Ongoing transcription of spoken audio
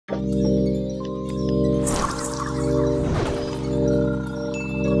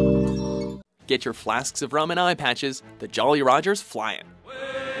Get your flasks of rum and eye patches, the Jolly Roger's flying.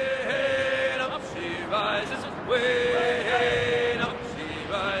 Way up she rises, way up she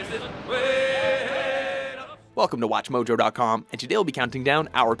rises, way up. Welcome to WatchMojo.com, and today we'll be counting down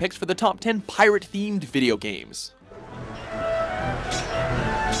our picks for the top 10 pirate-themed video games.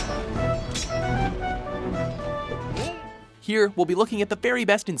 Here, we'll be looking at the very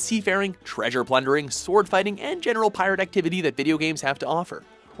best in seafaring, treasure plundering, sword fighting, and general pirate activity that video games have to offer,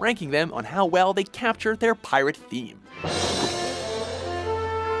 ranking them on how well they capture their pirate theme.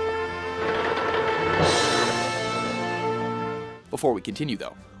 Before we continue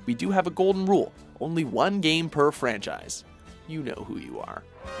though, we do have a golden rule: only one game per franchise. You know who you are.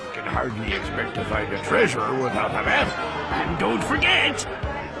 You can hardly expect to find a treasure without a map. And don't forget,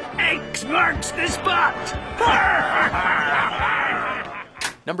 X marks the spot!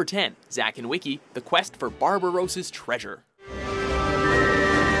 Number 10, Zack and Wiki, The Quest for Barbarossa's Treasure.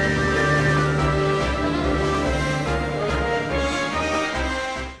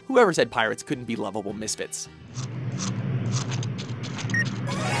 Whoever said pirates couldn't be lovable misfits?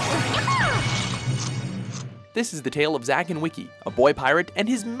 This is the tale of Zack and Wiki, a boy pirate and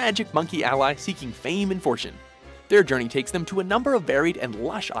his magic monkey ally seeking fame and fortune. Their journey takes them to a number of varied and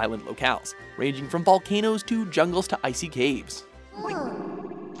lush island locales, ranging from volcanoes to jungles to icy caves.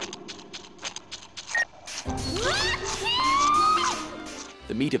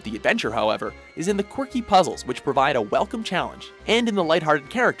 The meat of the adventure, however, is in the quirky puzzles which provide a welcome challenge, and in the lighthearted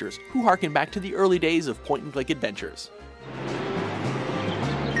characters who harken back to the early days of point-and-click adventures.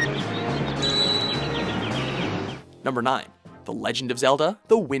 Number 9, The Legend of Zelda: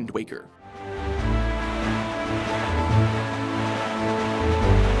 The Wind Waker.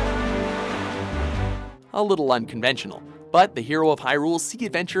 A little unconventional, but the hero of Hyrule's sea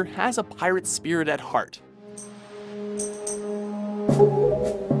adventure has a pirate spirit at heart.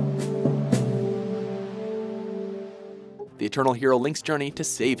 The eternal hero Link's journey to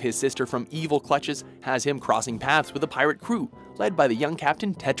save his sister from evil clutches has him crossing paths with a pirate crew, led by the young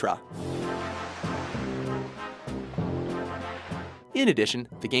captain Tetra. In addition,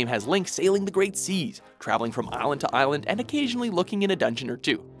 the game has Link sailing the great seas, traveling from island to island and occasionally looking in a dungeon or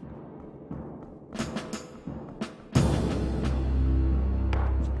two.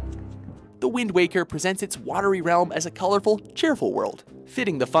 The Wind Waker presents its watery realm as a colorful, cheerful world,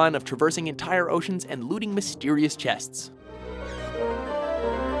 fitting the fun of traversing entire oceans and looting mysterious chests.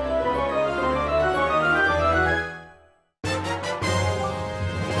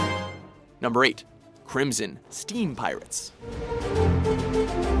 Number 8, Crimson: Steam Pirates.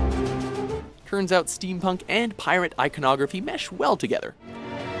 Turns out steampunk and pirate iconography mesh well together.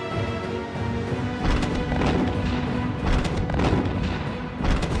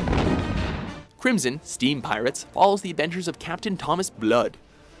 Crimson: Steam Pirates follows the adventures of Captain Thomas Blood,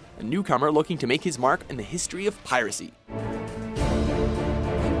 a newcomer looking to make his mark in the history of piracy.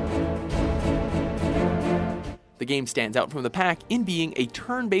 The game stands out from the pack in being a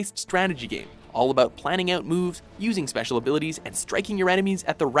turn-based strategy game, all about planning out moves, using special abilities, and striking your enemies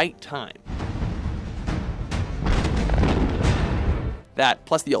at the right time. That,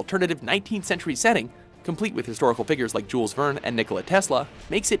 plus the alternative 19th century setting, complete with historical figures like Jules Verne and Nikola Tesla,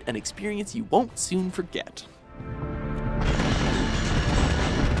 makes it an experience you won't soon forget.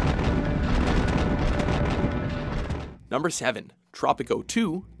 Number 7, Tropico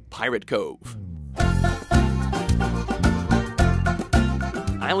 2: Pirate Cove.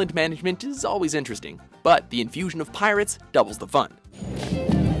 Island management is always interesting, but the infusion of pirates doubles the fun.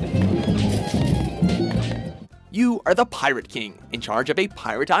 You are the Pirate King, in charge of a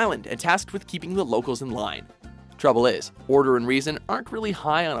pirate island and tasked with keeping the locals in line. Trouble is, order and reason aren't really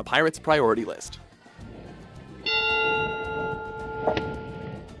high on a pirate's priority list.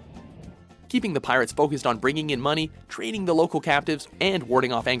 Keeping the pirates focused on bringing in money, trading the local captives, and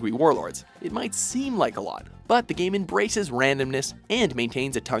warding off angry warlords, it might seem like a lot, but the game embraces randomness and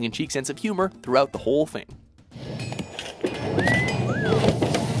maintains a tongue-in-cheek sense of humor throughout the whole thing.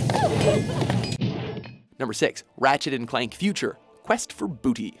 Number 6, Ratchet & Clank Future: Quest for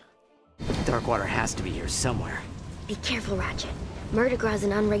Booty. Darkwater has to be here somewhere. Be careful, Ratchet. Murdergra's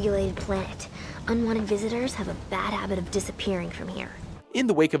an unregulated planet. Unwanted visitors have a bad habit of disappearing from here. In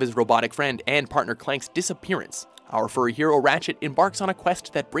the wake of his robotic friend and partner Clank's disappearance, our furry hero Ratchet embarks on a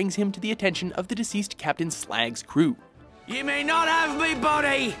quest that brings him to the attention of the deceased Captain Slag's crew. You may not have me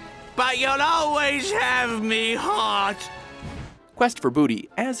body, but you'll always have me heart. Quest for Booty,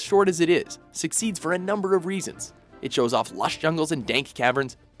 as short as it is, succeeds for a number of reasons. It shows off lush jungles and dank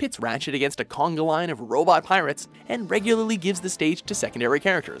caverns, pits Ratchet against a conga line of robot pirates, and regularly gives the stage to secondary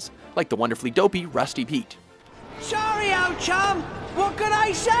characters, like the wonderfully dopey Rusty Pete. Sorry, old chum. What could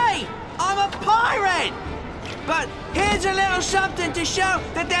I say? I'm a pirate! But here's a little something to show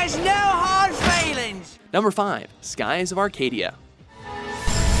that there's no hard feelings. Number 5. Skies of Arcadia.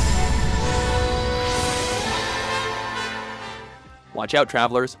 Watch out,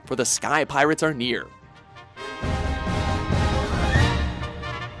 travelers, for the sky pirates are near.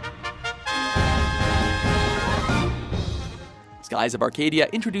 Skies of Arcadia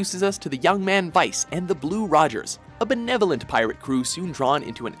introduces us to the young man Vice and the Blue Rogers, a benevolent pirate crew soon drawn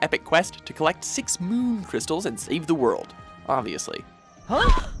into an epic quest to collect 6 moon crystals and save the world, obviously.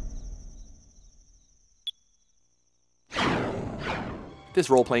 Huh? This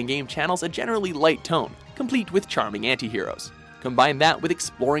role-playing game channels a generally light tone, complete with charming anti-heroes. Combine that with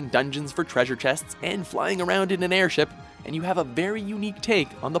exploring dungeons for treasure chests and flying around in an airship, and you have a very unique take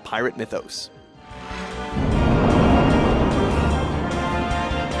on the pirate mythos.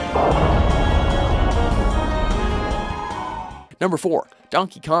 Number 4.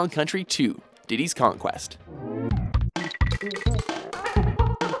 Donkey Kong Country 2, Diddy's Conquest.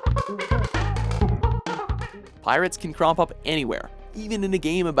 Pirates can crop up anywhere, even in a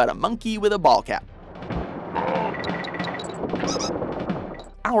game about a monkey with a ball cap.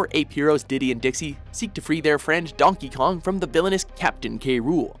 Our ape heroes Diddy and Dixie seek to free their friend Donkey Kong from the villainous Captain K.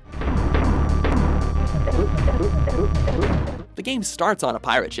 Rool. The game starts on a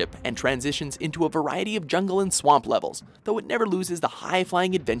pirate ship and transitions into a variety of jungle and swamp levels, though it never loses the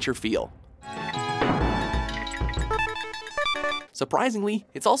high-flying adventure feel. Surprisingly,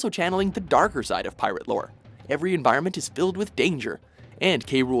 it's also channeling the darker side of pirate lore. Every environment is filled with danger, and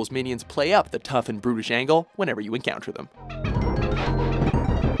K. Rool's minions play up the tough and brutish angle whenever you encounter them.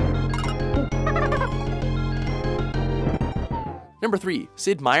 Number 3.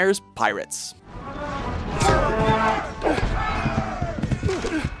 Sid Meier's Pirates.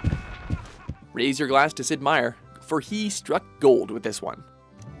 Raise your glass to Sid Meier, for he struck gold with this one.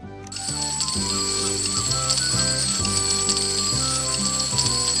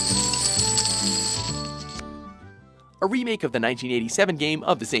 A remake of the 1987 game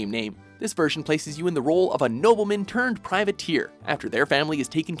of the same name, this version places you in the role of a nobleman turned privateer after their family is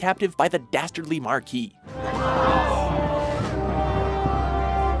taken captive by the dastardly Marquis.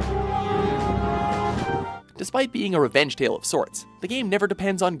 Despite being a revenge tale of sorts, the game never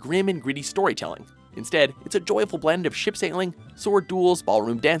depends on grim and gritty storytelling. Instead, it's a joyful blend of ship sailing, sword duels,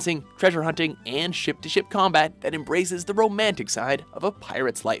 ballroom dancing, treasure hunting, and ship-to-ship combat that embraces the romantic side of a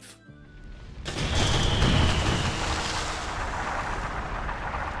pirate's life.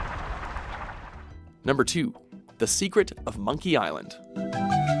 Number 2. The Secret of Monkey Island.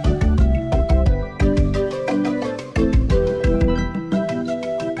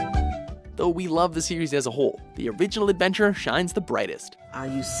 Though we love the series as a whole, the original adventure shines the brightest. Are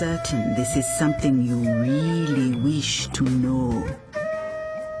you certain this is something you really wish to know?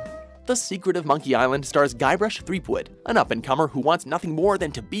 The Secret of Monkey Island stars Guybrush Threepwood, an up-and-comer who wants nothing more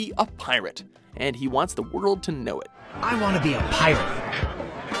than to be a pirate, and he wants the world to know it. I want to be a pirate.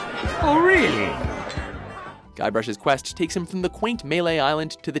 Oh, really? Guybrush's quest takes him from the quaint Malay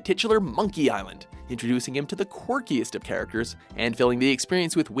Island to the titular Monkey Island, introducing him to the quirkiest of characters and filling the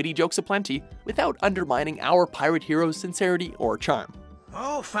experience with witty jokes aplenty without undermining our pirate hero's sincerity or charm.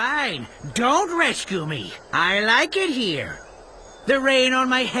 Oh, fine. Don't rescue me. I like it here. The rain on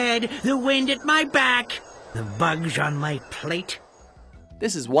my head, the wind at my back, the bugs on my plate.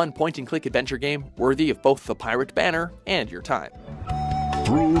 This is one point-and-click adventure game worthy of both the pirate banner and your time.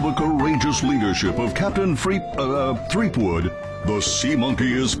 Through the courageous leadership of Captain Threepwood, the Sea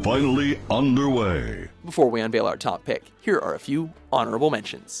Monkey is finally underway. Before we unveil our top pick, here are a few honorable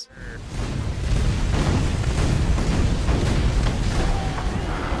mentions.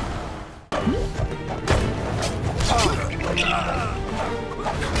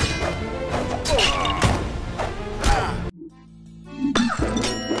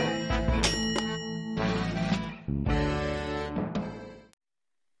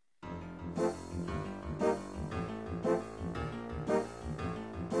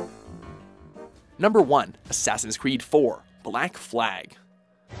 Number 1, Assassin's Creed 4, Black Flag.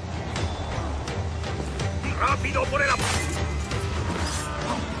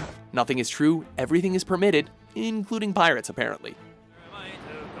 Nothing is true, everything is permitted, including pirates apparently.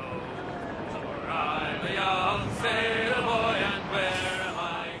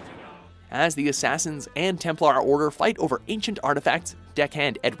 As the Assassins and Templar Order fight over ancient artifacts,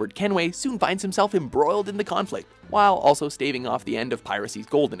 deckhand Edward Kenway soon finds himself embroiled in the conflict, while also staving off the end of piracy's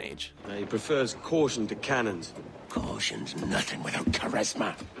golden age. He prefers caution to cannons. Caution's nothing without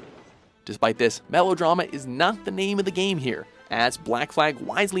charisma. Despite this, melodrama is not the name of the game here, as Black Flag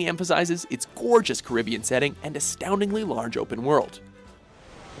wisely emphasizes its gorgeous Caribbean setting and astoundingly large open world.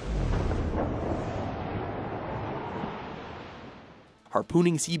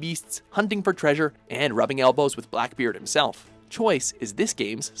 harpooning sea beasts, hunting for treasure, and rubbing elbows with Blackbeard himself. Choice is this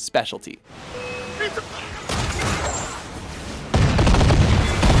game's specialty.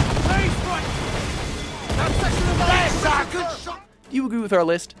 Do you agree with our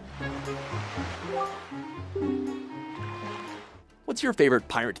list? What's your favorite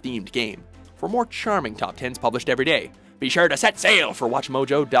pirate-themed game? For more charming top 10s published every day, be sure to set sail for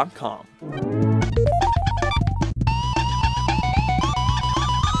WatchMojo.com.